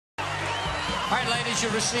All right, ladies, you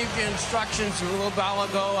received your instructions a little while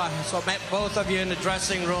ago. So I met both of you in the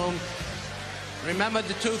dressing room. Remember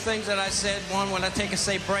the two things that I said. One, when I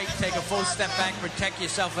say break, take a full step back, protect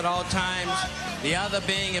yourself at all times. The other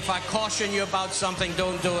being, if I caution you about something,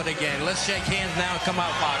 don't do it again. Let's shake hands now and come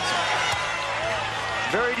out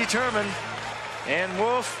boxing. Very determined. Ann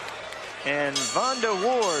Wolfe and Vonda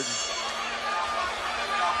Ward.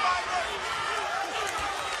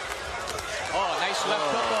 Oh, nice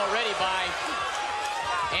left hook already by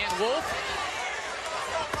Ann Wolfe.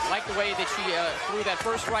 I like the way that she threw that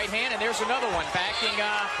first right hand, and there's another one backing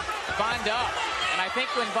Vonda up. And I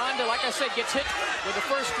think when Vonda, like I said, gets hit with the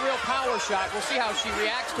first real power shot, we'll see how she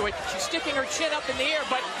reacts to it. She's sticking her chin up in the air,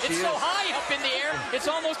 but it's so high up in the air,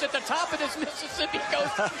 it's almost at the top of this Mississippi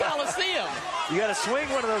Coast Coliseum. You got to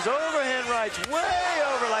swing one of those overhand rights way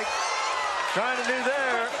over, like trying to do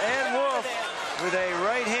there. Ann Wolfe with a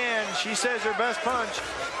right hand. She says her best punch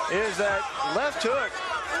is that left hook.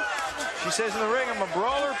 She says in the ring, I'm a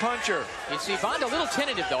brawler puncher. You see, Vonda a little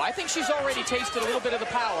tentative, though. I think she's already tasted a little bit of the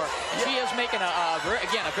power. She is making,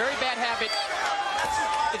 again, a very bad habit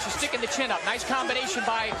that she's sticking the chin up. Nice combination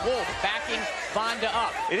by Wolfe, backing Vonda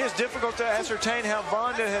up. It is difficult to ascertain how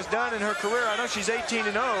Vonda has done in her career. I know she's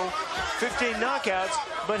 18-0, 15 knockouts,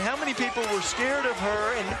 but how many people were scared of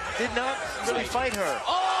her and did not really fight her?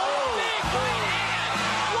 Oh, big right hand!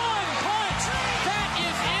 One punch! That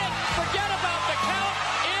is it! Forget about the count.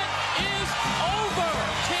 It is over.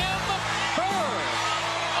 Tim Hurd.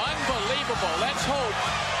 Unbelievable. Let's hope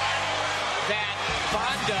that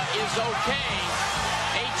Vonda is okay.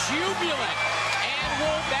 A jubilant Ann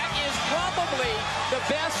Wolfe. That is probably the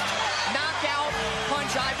best knockout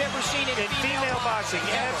punch I've ever seen in female boxing.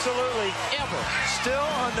 Ever. Absolutely. Ever. Still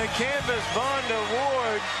on the canvas, Vonda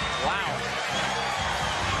Ward. Wow.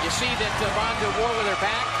 You see that Vonda Ward with her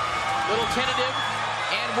back, little tentative.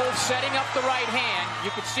 Ann Wolfe setting up the right hand.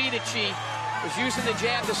 You could see that she was using the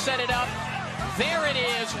jab to set it up. There it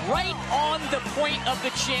is, right on the point of the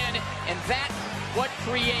chin, and that's what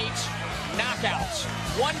creates knockouts.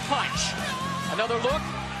 One punch. Another look,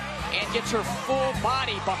 and gets her full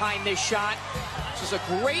body behind this shot. This is a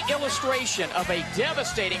great illustration of a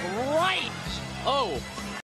devastating right. Oh.